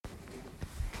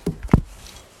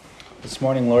This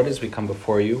morning, Lord, as we come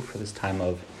before you for this time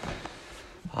of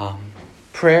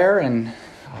prayer and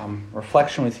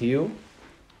reflection with you,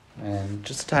 and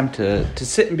just a time to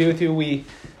sit and be with you, we're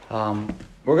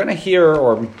going to hear,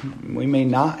 or we may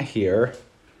not hear,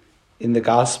 in the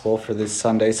gospel for this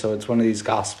Sunday. So it's one of these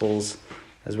gospels,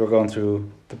 as we're going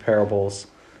through the parables,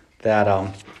 that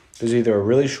there's either a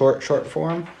really short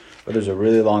form, or there's a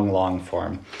really long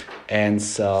form. And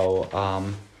so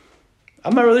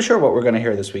I'm not really sure what we're going to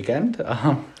hear this weekend,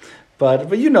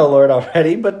 but you know, Lord,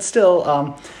 already. But still,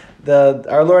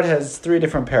 our Lord has three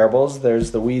different parables. There's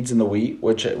the weeds and the wheat,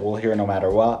 which we'll hear no matter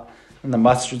what, and the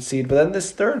mustard seed. But then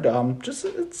this third,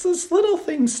 it's this little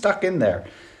thing stuck in there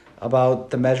about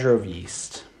the measure of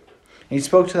yeast. And he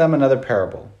spoke to them another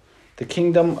parable. The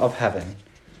kingdom of heaven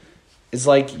is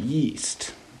like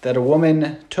yeast that a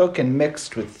woman took and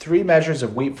mixed with 3 measures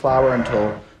of wheat flour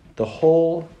until the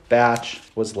whole batch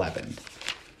was leavened.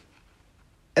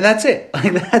 And that's it.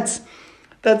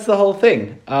 That's the whole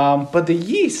thing. But the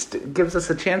yeast gives us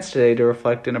a chance today to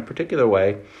reflect in a particular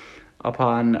way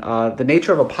upon the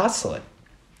nature of apostolate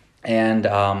and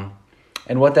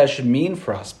what that should mean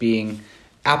for us, being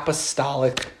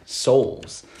apostolic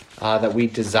souls, that we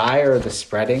desire the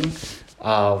spreading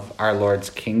of our Lord's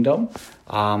kingdom,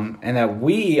 and that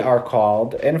we are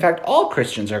called, and in fact all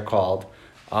Christians are called,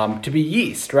 to be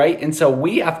yeast, right? And so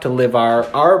we have to live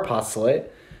our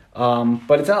apostolate,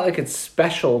 but it's not like it's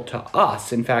special to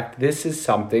us. In fact, this is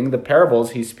something, the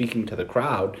parables, he's speaking to the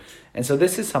crowd. And so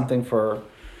this is something for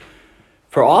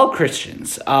all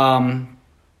Christians, to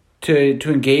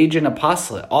engage in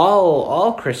apostolate.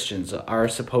 All Christians are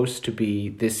supposed to be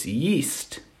this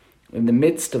yeast in the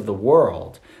midst of the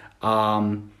world,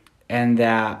 and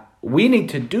that we need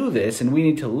to do this and we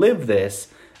need to live this,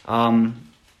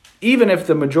 even if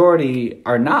the majority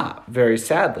are not, very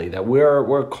sadly, that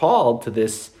we're called to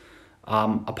this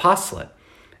apostolate.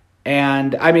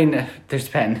 And I mean, there's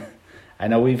been, I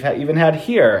know we've even had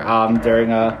here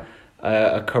during a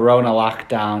Corona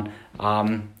lockdown,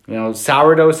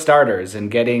 sourdough starters and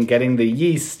getting the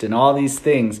yeast and all these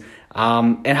things,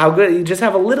 and how good you just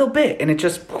have a little bit, and it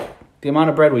just, the amount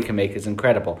of bread we can make is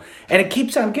incredible, and it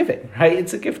keeps on giving, right?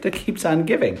 It's a gift that keeps on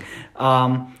giving.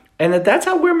 And that's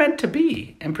how we're meant to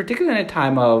be. And particularly in a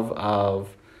time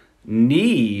of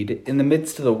need in the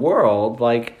midst of the world,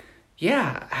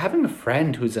 having a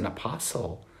friend who's an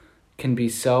apostle can be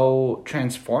so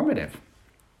transformative.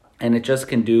 And it just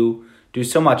can do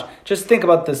so much. Just think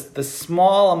about the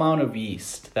small amount of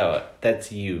yeast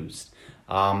that's used.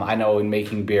 I know in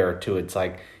making beer too, it's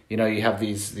like, you have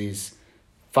these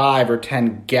 5 or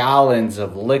 10 gallons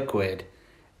of liquid,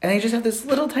 and they just have this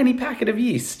little tiny packet of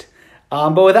yeast.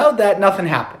 But without that, nothing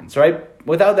happens, right?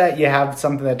 Without that, you have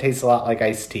something that tastes a lot like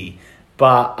iced tea.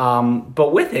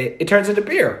 But with it, it turns into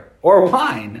beer or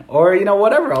wine or,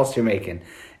 whatever else you're making.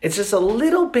 It's just a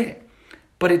little bit,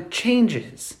 but it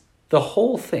changes the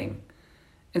whole thing.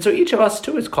 And so each of us,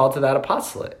 too, is called to that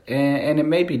apostolate. And it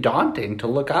may be daunting to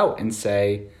look out and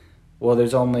say, well,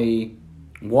 there's only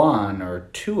 1 or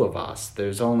 2 of us.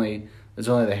 There's only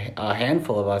a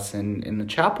handful of us in the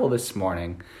chapel this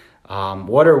morning.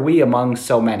 What are we among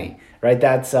so many, right?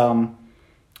 That's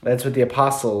what the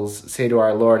apostles say to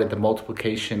our Lord at the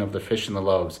multiplication of the fish and the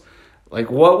loaves. Like,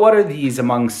 what are these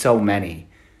among so many?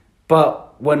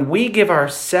 But when we give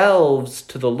ourselves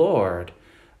to the Lord,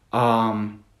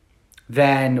 then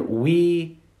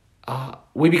we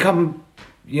become,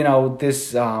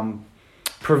 this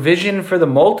provision for the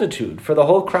multitude, for the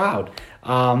whole crowd.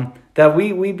 That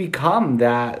we become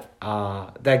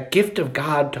that gift of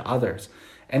God to others.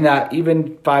 And that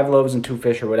even 5 loaves and 2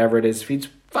 fish or whatever it is feeds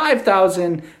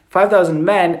 5,000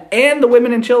 men and the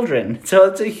women and children. So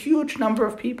it's a huge number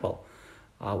of people.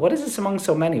 What is this among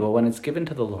so many? Well, when it's given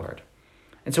to the Lord.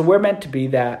 And so we're meant to be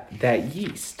that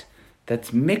yeast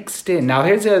that's mixed in. Now,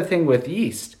 here's the other thing with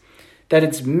yeast, that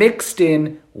it's mixed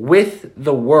in with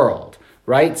the world,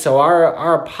 right? So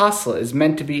our apostle is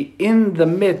meant to be in the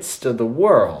midst of the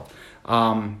world.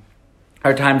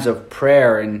 Our times of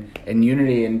prayer and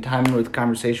unity and time with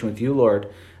conversation with you,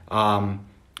 Lord,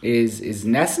 is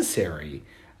necessary.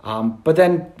 But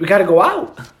then we got to go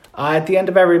out at the end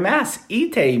of every Mass.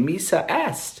 Ite missa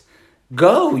est.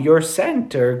 Go, you're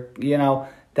sent. Or,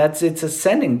 it's a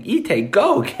sending. Ite,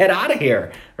 go, get out of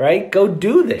here, right? Go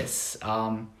do this.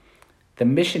 The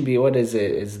mission what is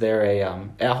it? Is there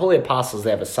at Holy Apostles, they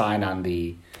have a sign on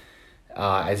the,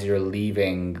 as you're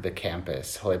leaving the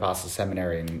campus, Holy Apostles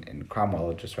Seminary in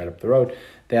Cromwell, just right up the road.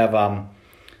 They have,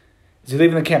 as you're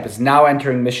leaving the campus, now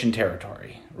entering mission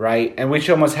territory, right? And we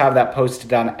should almost have that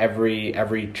posted on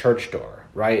every church door,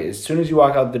 right? As soon as you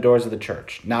walk out the doors of the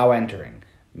church, now entering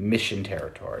mission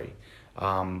territory,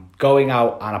 going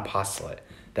out on apostolate,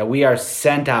 that we are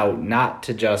sent out not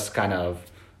to just kind of,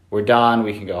 we're done,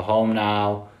 we can go home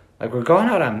now. Like, we're going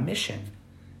out on mission.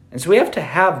 And so we have to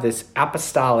have this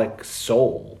apostolic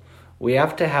soul. We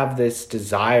have to have this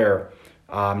desire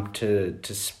to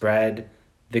spread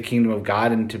the kingdom of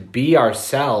God and to be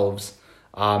ourselves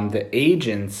the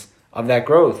agents of that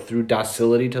growth through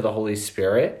docility to the Holy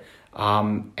Spirit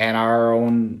and our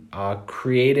own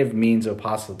creative means of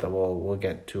apostolate that we'll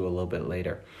get to a little bit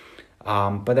later.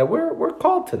 But that we're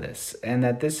called to this, and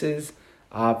that this is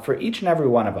for each and every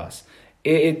one of us.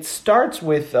 It starts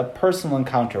with a personal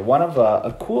encounter. One of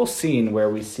a cool scene where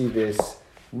we see this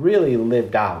really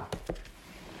lived out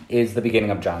is the beginning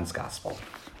of John's Gospel.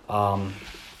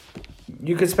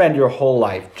 You could spend your whole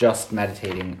life just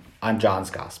meditating on John's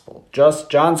Gospel.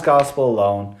 Just John's Gospel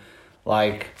alone.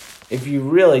 Like, if you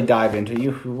really dive into it,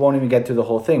 you won't even get through the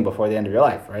whole thing before the end of your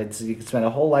life, right? So you can spend a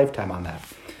whole lifetime on that.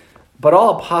 But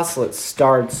all apostolate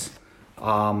starts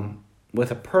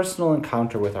with a personal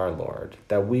encounter with our Lord,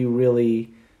 that we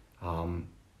really,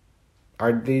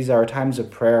 our times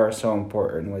of prayer are so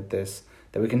important with this,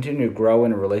 that we continue to grow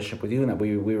in a relationship with you and that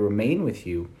we remain with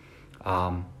you.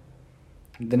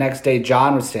 The next day,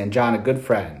 John was standing, John, a good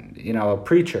friend, a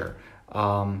preacher.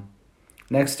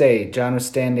 Next day, John was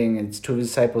standing, and two of his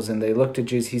disciples, and they looked at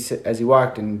Jesus as he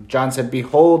walked, and John said,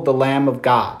 "Behold the Lamb of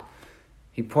God."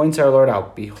 He points our Lord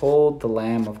out, "Behold the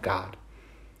Lamb of God."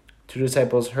 Two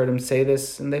disciples heard him say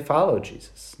this, and they followed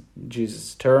Jesus.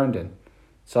 Jesus turned and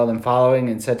saw them following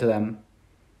and said to them,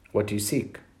 "What do you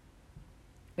seek?"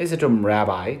 They said to him,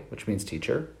 "Rabbi," which means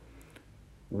teacher,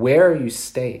 "where are you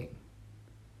staying?"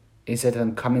 He said to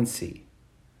them, "Come and see."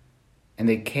 And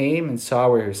they came and saw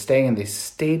where he was staying, and they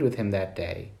stayed with him that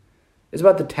day. It was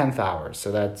about the 10th hour,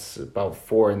 so that's about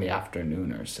 4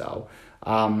 p.m. or so,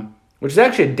 which is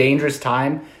actually a dangerous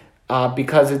time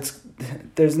because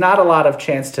there's not a lot of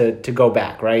chance to go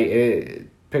back, right?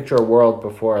 Picture a world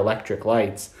before electric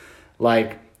lights.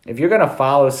 Like, if you're going to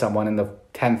follow someone in the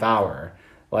 10th hour,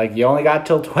 like, you only got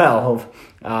till 12,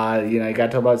 you got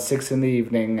till about 6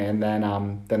 p.m, and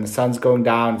then the sun's going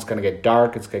down, it's going to get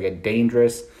dark, it's going to get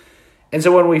dangerous. And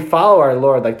so when we follow our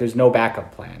Lord, like, there's no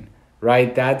backup plan,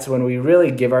 right? That's when we really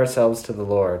give ourselves to the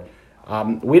Lord.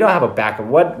 We don't have a backup.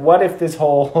 What if this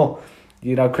whole,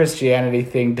 Christianity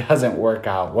thing doesn't work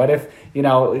out? What if,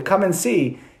 come and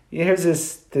see, here's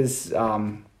this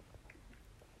man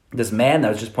that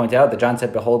was just pointed out that John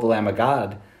said, "Behold the Lamb of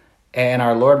God." And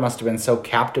our Lord must have been so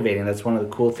captivating. That's one of the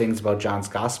cool things about John's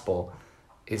Gospel,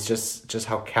 is just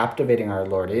how captivating our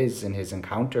Lord is in his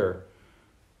encounter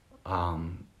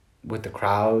with the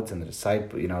crowds and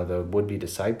the the would-be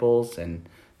disciples and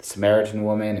the Samaritan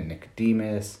woman and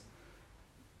Nicodemus.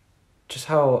 Just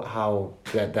how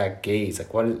that gaze,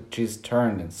 like, what Jesus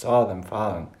turned and saw them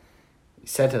following. He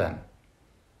said to them,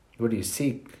 "What do you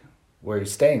seek? Where are you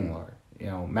staying, Lord?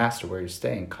 Master, where are you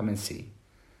staying? Come and see."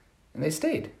 And they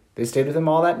stayed. They stayed with him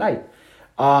all that night.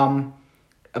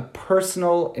 A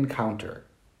personal encounter.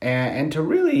 And to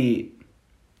really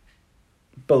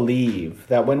believe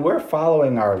that when we're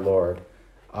following our Lord,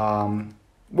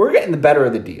 we're getting the better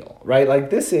of the deal, right? Like,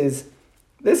 this is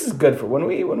good for when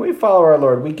we follow our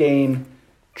Lord, we gain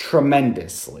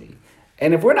tremendously.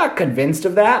 And if we're not convinced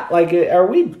of that, like, are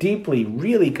we deeply,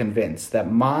 really convinced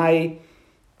that my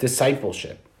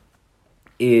discipleship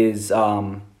is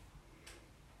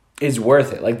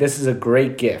worth it? Like, this is a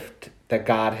great gift that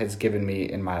God has given me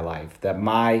in my life, that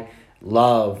my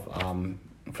love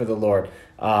for the Lord.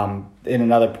 In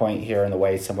another point here in the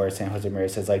way, somewhere San Jose Maria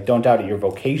says, like, don't doubt it, your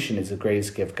vocation is the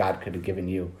greatest gift God could have given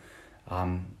you.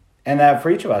 And that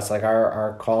for each of us, like,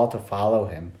 our call to follow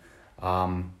him,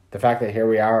 the fact that here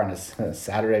we are on a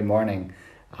Saturday morning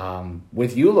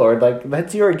with you, Lord, like,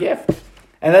 that's your gift.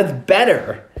 And that's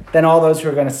better than all those who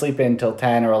are going to sleep in till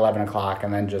 10 or 11 o'clock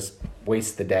and then just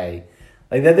waste the day.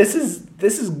 Like, that, this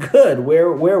is good.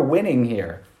 We're winning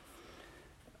here.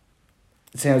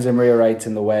 San Jose Maria writes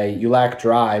in the way, "You lack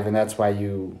drive, and that's why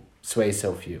you sway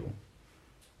so few.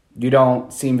 You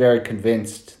don't seem very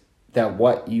convinced that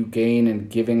what you gain in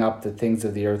giving up the things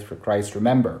of the earth for Christ,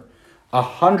 remember,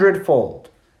 100-fold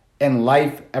and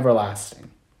life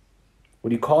everlasting.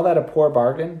 Would you call that a poor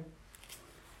bargain?"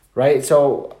 Right?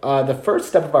 So the first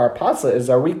step of our apostolate is,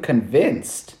 are we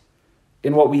convinced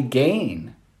in what we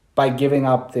gain by giving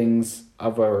up things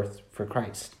of earth for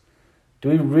Christ? Do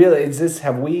we really,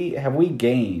 have we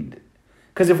gained?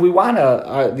 Because if we want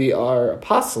our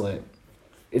apostolate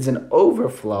is an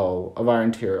overflow of our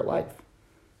interior life.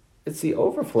 It's the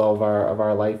overflow of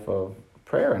our life of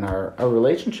prayer and our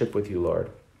relationship with you, Lord.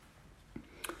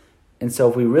 And so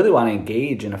if we really want to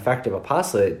engage in effective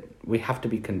apostolate, we have to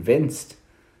be convinced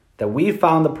that we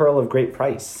found the pearl of great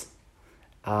price,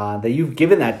 that you've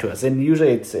given that to us. And usually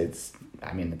it's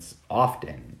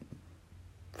often,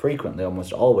 frequently,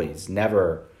 almost always,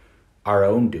 never our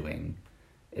own doing.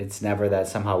 It's never that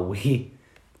somehow we,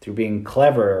 through being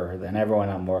cleverer than everyone,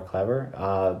 I'm more clever,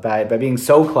 by being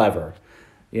so clever,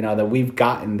 that we've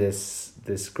gotten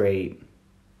this great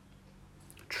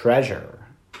treasure.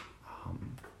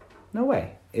 No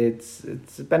way. It's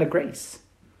been a grace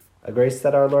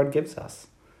that our Lord gives us.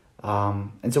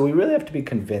 And so we really have to be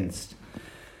convinced,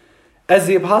 as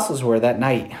the apostles were that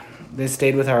night. They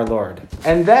stayed with our Lord.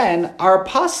 And then our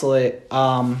apostolate,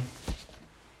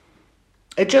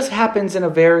 it just happens in a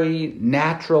very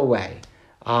natural way.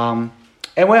 And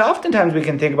oftentimes we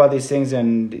can think about these things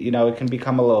and, it can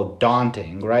become a little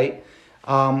daunting, right?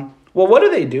 Well, what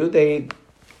do?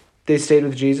 They stayed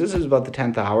with Jesus. It was about the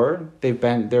 10th hour.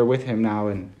 They're with him now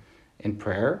in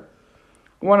prayer.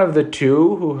 One of the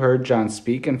two who heard John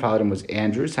speak and followed him was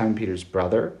Andrew, Simon Peter's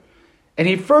brother. And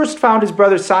he first found his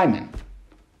brother Simon,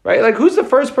 right? Like, who's the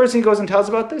first person he goes and tells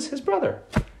about this? His brother.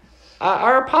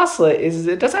 Our apostolate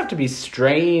it doesn't have to be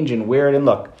strange and weird. And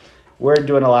look, we're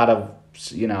doing a lot of,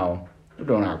 we're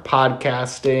doing our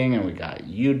podcasting, and we got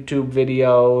YouTube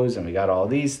videos, and we got all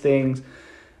these things.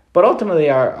 But ultimately,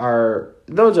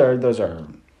 those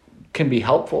can be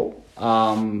helpful.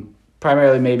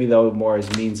 Primarily, maybe though more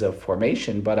as means of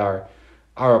formation. But our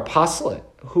apostolate,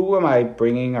 who am I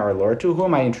bringing our Lord to? Who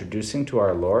am I introducing to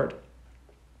our Lord?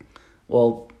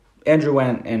 Well, Andrew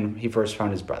went and he first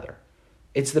found his brother.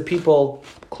 It's the people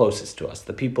closest to us,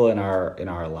 the people in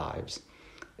our lives.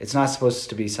 It's not supposed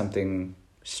to be something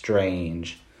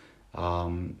strange.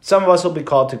 Some of us will be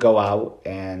called to go out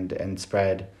and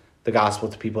spread the gospel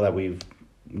to people that we've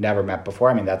never met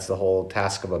before. That's the whole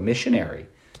task of a missionary,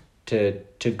 to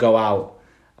go out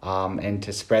and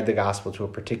to spread the gospel to a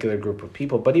particular group of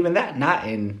people. But even that, not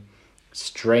in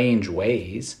strange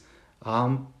ways,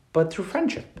 but through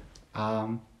friendship,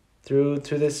 through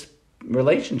this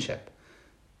relationship.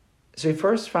 So he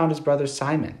first found his brother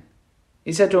Simon.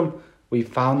 He said to him, "We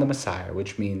found the Messiah,"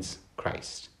 which means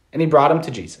Christ. And he brought him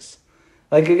to Jesus.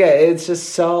 Like, again, it's just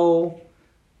so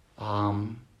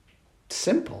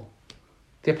simple.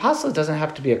 The apostolate doesn't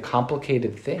have to be a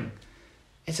complicated thing.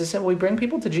 It's just simple. We bring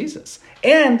people to Jesus.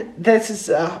 And this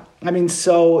is,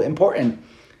 so important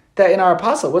that in our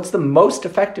apostolate, what's the most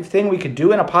effective thing we could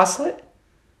do in apostolate?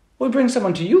 We bring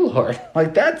someone to you, Lord.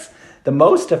 Like, that's the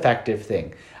most effective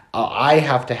thing. I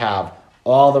have to have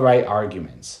all the right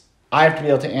arguments. I have to be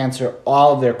able to answer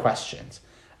all of their questions.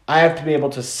 I have to be able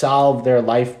to solve their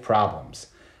life problems.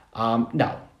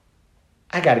 No,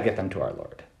 I got to get them to our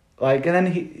Lord. Like, and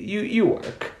then you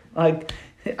work. Like,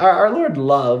 our Lord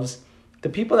loves the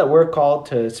people that we're called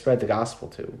to spread the gospel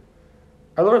to.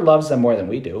 Our Lord loves them more than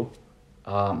we do.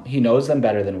 He knows them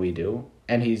better than we do,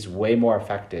 and he's way more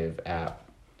effective at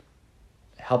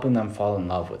helping them fall in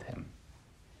love with him.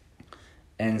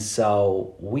 And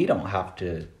so we don't have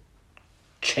to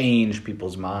change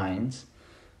people's minds.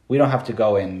 We don't have to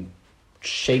go and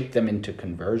shape them into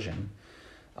conversion.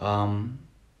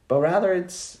 But rather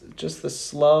it's just the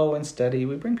slow and steady.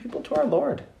 We bring people to our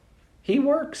Lord. He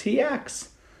works. He acts.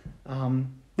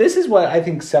 This is what I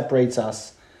think separates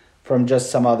us from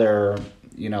just some other,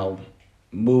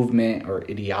 movement or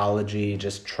ideology,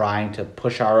 just trying to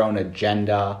push our own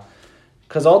agenda.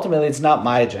 Because ultimately it's not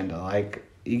my agenda. Like,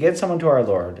 you get someone to our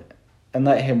Lord and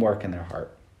let him work in their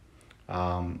heart.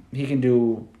 He can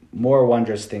do more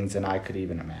wondrous things than I could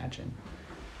even imagine.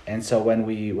 And so when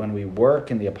we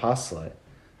work in the apostolate,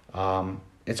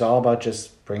 it's all about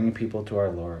just bringing people to our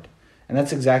Lord. And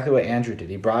that's exactly what Andrew did.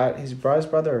 He brought his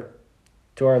brother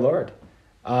to our Lord.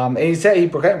 And he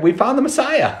said, we found the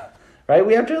Messiah, right?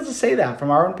 We have to be able to say that from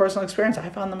our own personal experience. I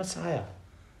found the Messiah.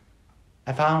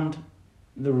 I found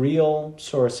the real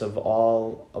source of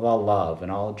all love and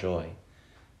all joy.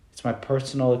 It's my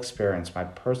personal experience, my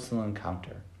personal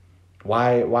encounter.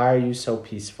 Why are you so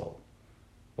peaceful?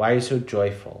 Why are you so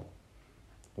joyful?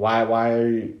 Why are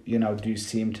you, do you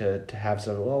seem to have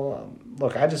so,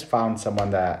 look, I just found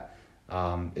someone that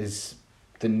is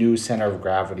the new center of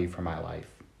gravity for my life.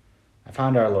 I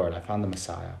found our Lord. I found the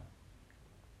Messiah.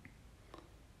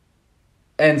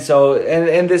 And so,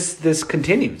 and this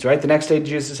continues, right? The next day,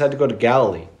 Jesus had to go to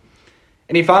Galilee.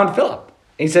 And he found Philip.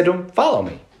 And he said to him, "Follow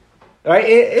me." Right?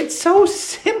 It's so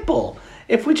simple.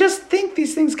 If we just think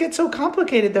these things get so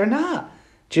complicated, they're not.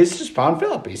 Jesus just found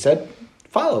Philip. He said,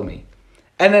 "Follow me."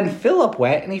 And then Philip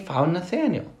went and he found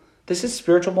Nathanael. This is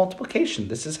spiritual multiplication.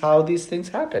 This is how these things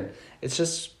happen. It's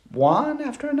just one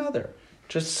after another.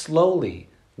 Just slowly,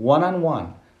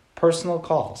 one-on-one. personal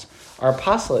calls. Our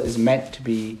apostolate is meant to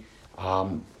be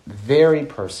very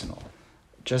personal.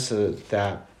 Just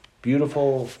that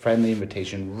beautiful, friendly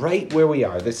invitation right where we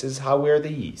are. This is how we're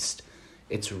the yeast.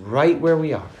 It's right where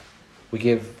we are. We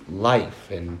give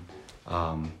life and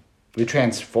we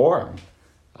transform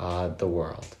the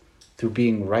world through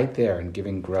being right there and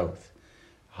giving growth.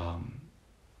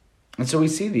 And so we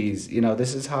see these,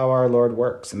 this is how our Lord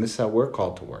works, and this is how we're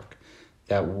called to work.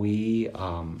 That we're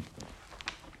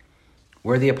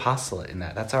the apostolate in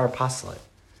that. That's our apostolate.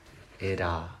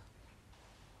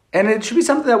 And it should be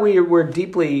something that we're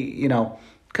deeply,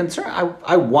 concerned.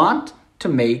 I want to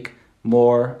make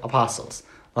more apostles.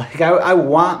 Like I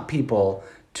want people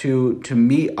to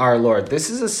meet our Lord. This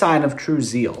is a sign of true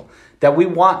zeal that we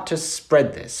want to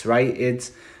spread this, right?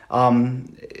 It's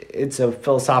a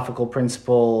philosophical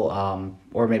principle,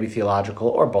 or maybe theological,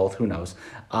 or both, who knows,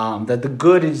 that the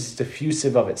good is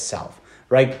diffusive of itself,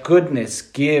 right? Goodness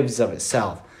gives of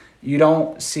itself. You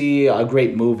don't see a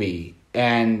great movie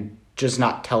and just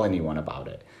not tell anyone about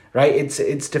it, right?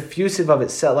 It's diffusive of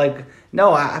itself. Like,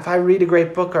 no, if I read a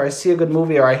great book or I see a good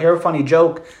movie or I hear a funny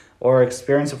joke or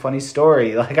experience a funny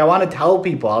story, like I want to tell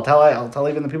people. I'll tell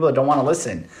even the people that don't want to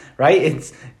listen, right?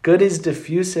 It's good is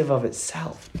diffusive of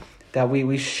itself, that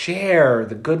we share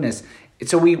the goodness.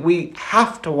 So we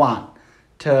have to want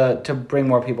to bring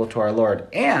more people to our Lord.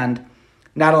 And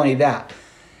not only that,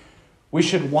 we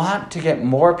should want to get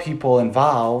more people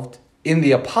involved in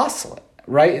the apostolate,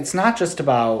 right? It's not just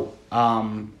about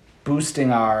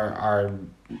boosting our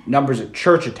numbers at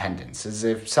church attendance as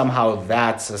if somehow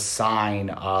that's a sign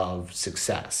of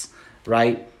success,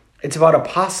 right? It's about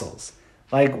apostles.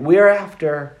 Like, we're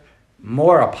after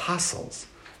more apostles.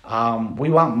 We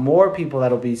want more people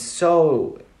that'll be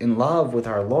so in love with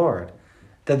our Lord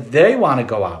that they want to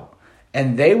go out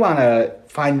and they want to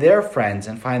find their friends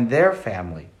and find their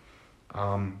family.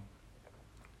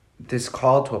 This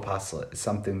call to apostolate is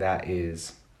something that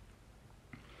is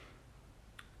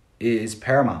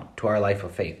paramount to our life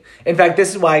of faith. In fact, this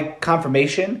is why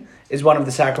confirmation is one of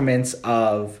the sacraments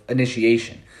of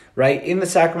initiation, right? In the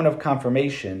sacrament of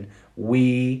confirmation,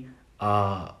 we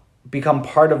become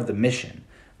part of the mission,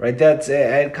 right? That's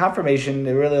at confirmation.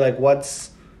 They're really like,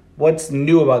 what's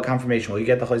new about confirmation? Well, you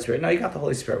get the Holy Spirit. No, you got the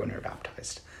Holy Spirit when you're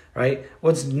baptized, right?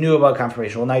 What's new about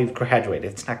confirmation? Well, now you've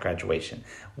graduated. It's not graduation.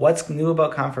 What's new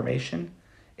about confirmation?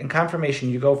 In confirmation,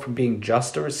 you go from being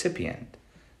just a recipient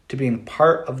to being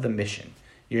part of the mission.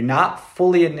 You're not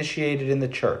fully initiated in the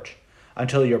church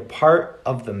until you're part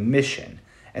of the mission.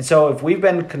 And so if we've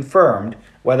been confirmed,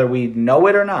 whether we know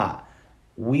it or not,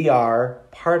 we are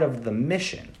part of the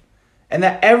mission. And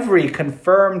that every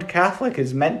confirmed Catholic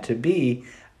is meant to be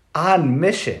on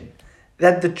mission.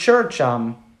 That the church,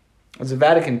 was it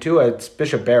Vatican II? It's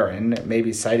Bishop Barron,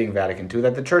 maybe citing Vatican II,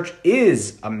 that the church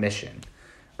is a mission,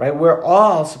 right? We're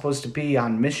all supposed to be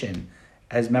on mission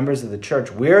as members of the church.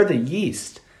 We're the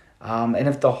yeast. And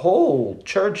if the whole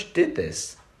church did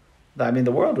this,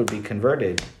 the world would be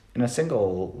converted in a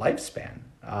single lifespan.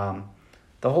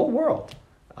 The whole world,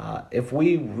 if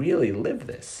we really live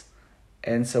this.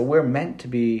 And so we're meant to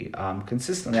be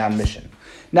consistently on mission.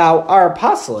 Now, our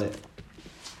apostolate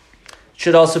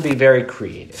should also be very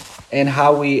creative in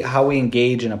how we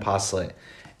engage in apostolate.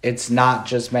 It's not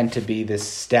just meant to be this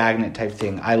stagnant type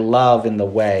thing. I love in the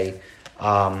way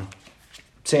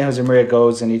St. Josemaria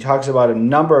goes and he talks about a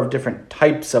number of different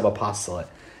types of apostolate.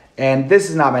 And this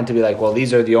is not meant to be like, well,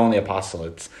 these are the only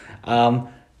apostolates.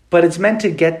 But it's meant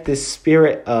to get this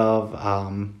spirit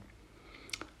of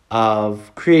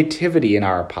creativity in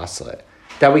our apostolate,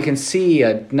 that we can see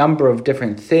a number of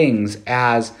different things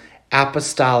as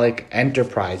apostolic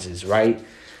enterprises, right?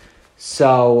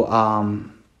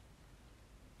 So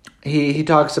he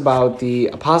talks about the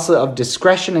apostolate of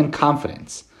discretion and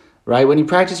confidence, right? When you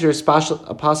practice your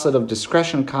apostolate of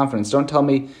discretion and confidence, don't tell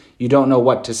me you don't know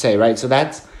what to say, right? So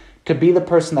that's to be the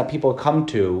person that people come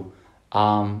to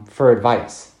for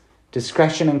advice.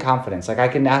 Discretion and confidence. Like, I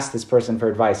can ask this person for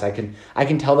advice. I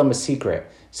can tell them a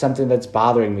secret, something that's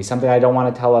bothering me, something I don't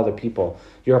want to tell other people.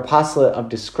 Your apostolate of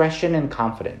discretion and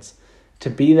confidence. To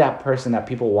be that person that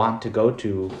people want to go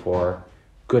to for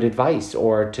good advice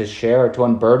or to share or to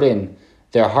unburden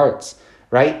their hearts,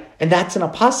 right? And that's an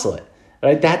apostolate,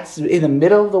 right? That's in the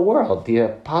middle of the world, the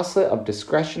apostolate of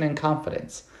discretion and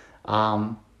confidence.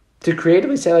 To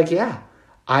creatively say, like, yeah,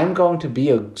 I'm going to be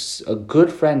a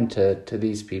good friend to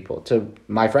these people, to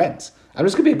my friends. I'm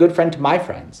just going to be a good friend to my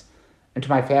friends and to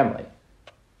my family.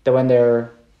 That when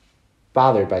they're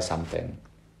bothered by something,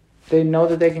 they know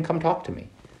that they can come talk to me.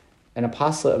 An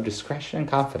apostolate of discretion and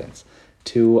confidence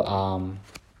to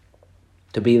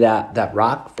be that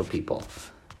rock for people.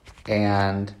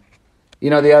 And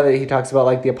He talks about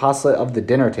like the apostolate of the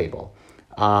dinner table.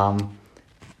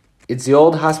 It's the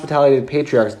old hospitality of the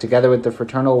patriarchs together with the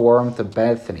fraternal warmth of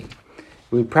Bethany.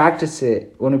 When we practice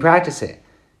it,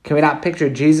 can we not picture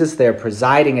Jesus there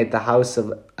presiding at the house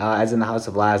of, as in the house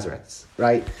of Lazarus,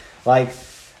 right? Like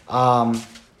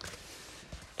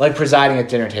presiding at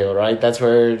dinner table, right? That's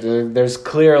where there's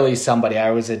clearly somebody.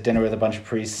 I was at dinner with a bunch of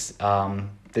priests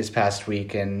this past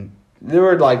week, and there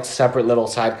were like separate little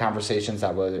side conversations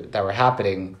that were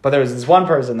happening. But there was this one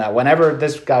person that whenever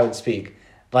this guy would speak,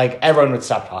 like everyone would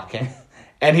stop talking,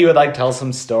 and he would like tell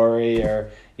some story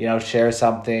or share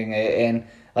something. And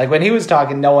like when he was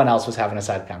talking, no one else was having a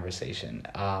side conversation.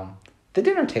 The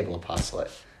dinner table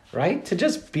apostolate, right? To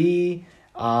just be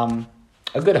a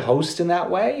good host in that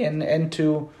way, and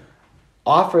to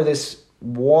offer this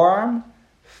warm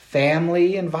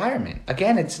family environment.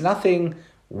 Again, it's nothing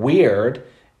weird,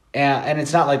 and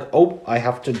it's not like, oh, I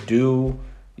have to do,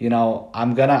 I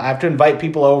have to invite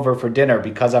people over for dinner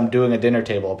because I'm doing a dinner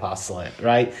table apostolate,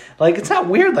 right? Like, it's not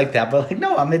weird like that, but like,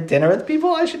 no, I'm at dinner with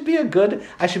people. I should be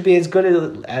as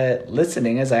good at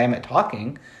listening as I am at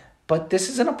talking. But this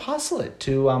is an apostolate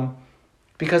to,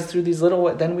 because through these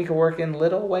then we can work in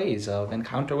little ways of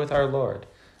encounter with our Lord,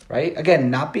 right? Again,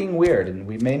 not being weird, and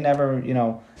we may never,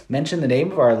 mention the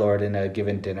name of our Lord in a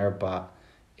given dinner, but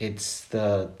it's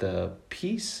the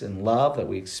peace and love that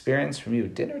we experience from you.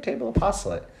 Dinner table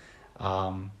apostolate.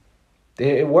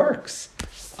 It works.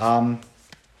 The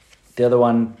other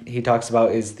one he talks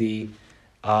about is the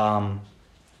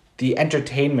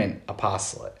entertainment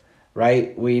apostolate,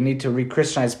 right? We need to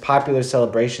re-Christianize popular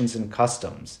celebrations and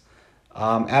customs.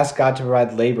 Ask God to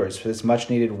provide laborers for this much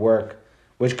needed work,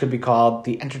 which could be called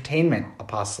the entertainment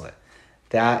apostolate.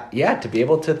 To be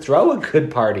able to throw a good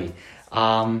party,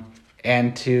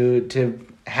 and to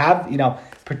have,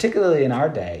 particularly in our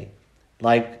day,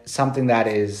 like something that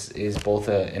is both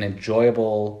an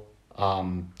enjoyable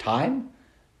time,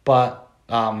 but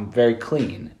very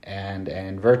clean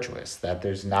and virtuous, that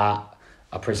there's not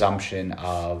a presumption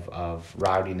of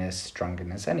rowdiness,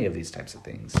 drunkenness, any of these types of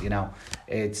things.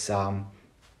 It's that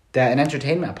an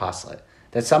entertainment apostolate,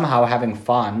 that somehow having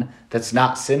fun that's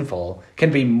not sinful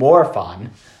can be more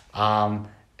fun.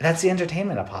 That's the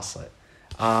entertainment apostolate.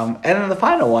 And then the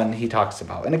final one he talks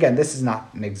about, and again, this is not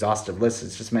an exhaustive list,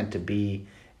 it's just meant to be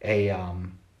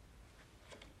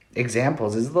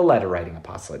examples, is the letter writing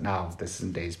apostolate. Now, this is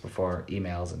in days before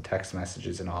emails and text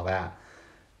messages and all that.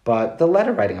 But the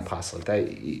letter writing apostolate,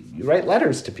 that you write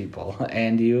letters to people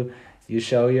and you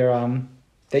show your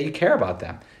that you care about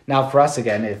them. Now, for us,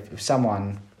 again, if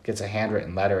someone gets a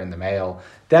handwritten letter in the mail,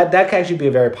 that can actually be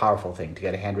a very powerful thing, to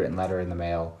get a handwritten letter in the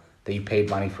mail that you paid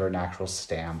money for an actual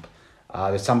stamp.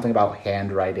 There's something about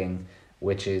handwriting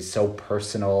which is so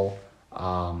personal,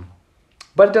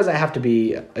 but it doesn't have to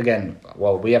be. Again,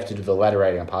 well, we have to do the letter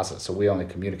writing apostolate, so we only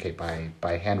communicate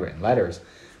by handwritten letters.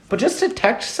 But just to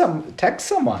text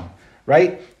someone,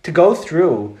 right? To go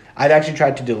through, I'd actually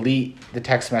tried to delete the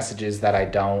text messages that I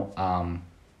don't,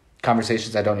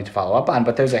 conversations I don't need to follow up on.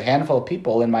 But there's a handful of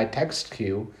people in my text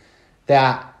queue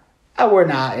that we're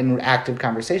not in active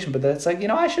conversation, but it's like,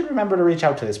 I should remember to reach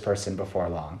out to this person before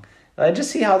long.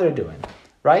 Just see how they're doing,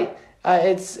 right?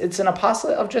 It's an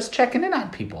apostolate of just checking in on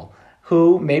people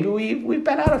who maybe we've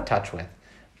been out of touch with.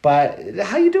 But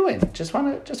how you doing? Just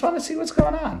want to see what's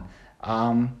going on.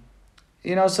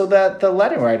 So that the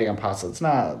letter writing apostolate, it's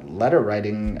not letter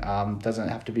writing, doesn't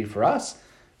have to be for us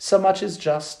so much as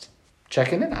just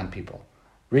checking in on people,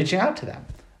 reaching out to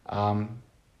them,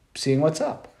 seeing what's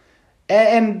up.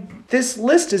 And this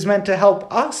list is meant to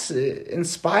help us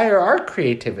inspire our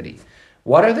creativity.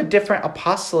 What are the different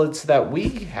apostolates that we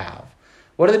have?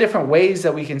 What are the different ways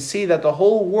that we can see that the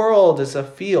whole world is a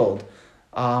field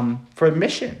for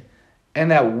mission,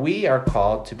 and that we are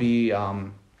called to be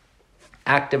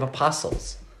active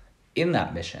apostles in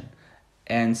that mission?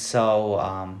 And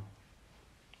so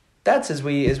that's as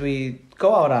we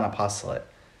go out on apostolate,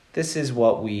 this is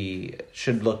what we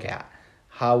should look at,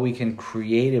 how we can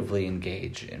creatively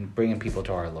engage in bringing people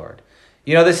to our Lord.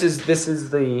 This is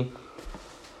the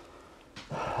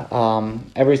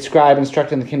every scribe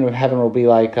instructed in the kingdom of heaven will be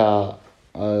like a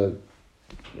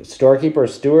storekeeper or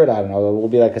steward. I don't know. It will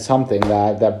be like a something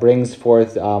that brings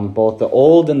forth both the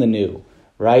old and the new,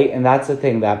 right? And that's the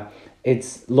thing, that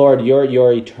it's, Lord,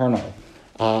 you're eternal,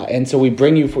 and so we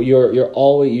bring you for you're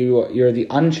the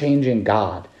unchanging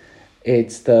God.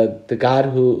 It's the God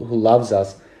who loves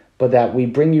us, but that we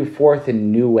bring you forth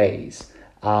in new ways,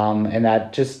 and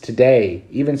that just today,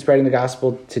 even spreading the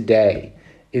gospel today,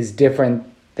 is different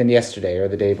than yesterday or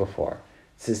the day before.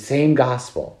 It's the same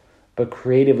gospel, but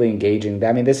creatively engaging.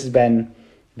 I mean, this has been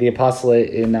the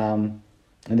apostolate in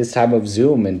in this time of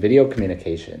Zoom and video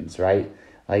communications, right?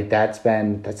 Like that's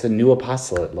a new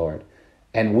apostolate, Lord.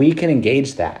 And we can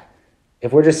engage that.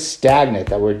 If we're just stagnant,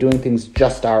 that we're doing things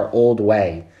just our old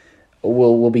way,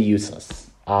 we'll be useless.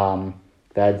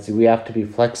 That we have to be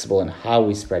flexible in how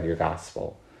we spread your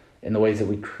gospel, in the ways that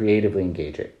we creatively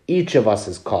engage it. Each of us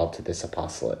is called to this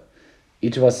apostolate.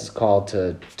 Each of us is called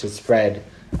to spread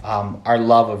our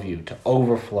love of you, to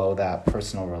overflow that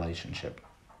personal relationship.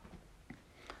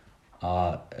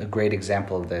 A great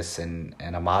example of this and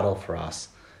a model for us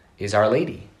is Our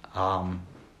Lady.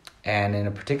 And in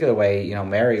a particular way,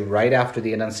 Mary, right after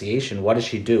the Annunciation, what does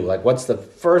she do? Like, what's the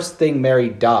first thing Mary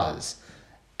does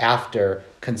after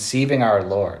conceiving our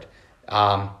Lord?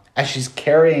 As she's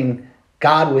carrying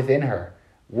God within her,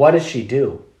 what does she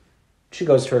do? She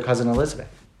goes to her cousin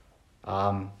Elizabeth,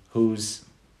 who's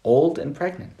old and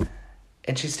pregnant.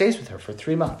 And she stays with her for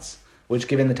 3 months, which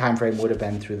given the time frame would have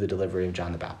been through the delivery of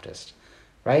John the Baptist,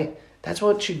 right? That's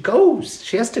what she goes.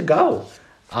 She has to go.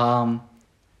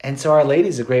 And so Our Lady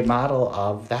is a great model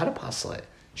of that apostolate.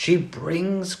 She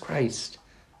brings Christ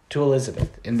to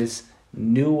Elizabeth in this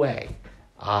new way.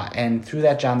 And through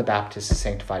that, John the Baptist is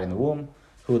sanctified in the womb,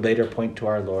 who would later point to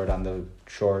our Lord on the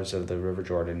shores of the River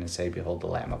Jordan and say, "Behold the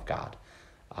Lamb of God."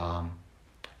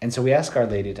 And so we ask Our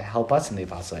Lady to help us in the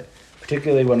apostolate,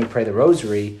 particularly when we pray the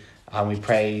Rosary. We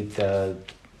pray the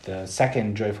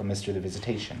second joyful mystery, the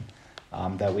Visitation,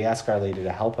 that we ask Our Lady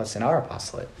to help us in our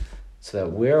apostolate, so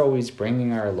that we're always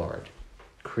bringing our Lord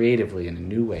creatively and in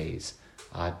new ways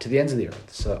to the ends of the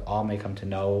earth, so that all may come to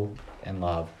know and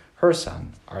love her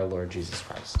Son, our Lord Jesus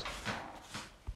Christ.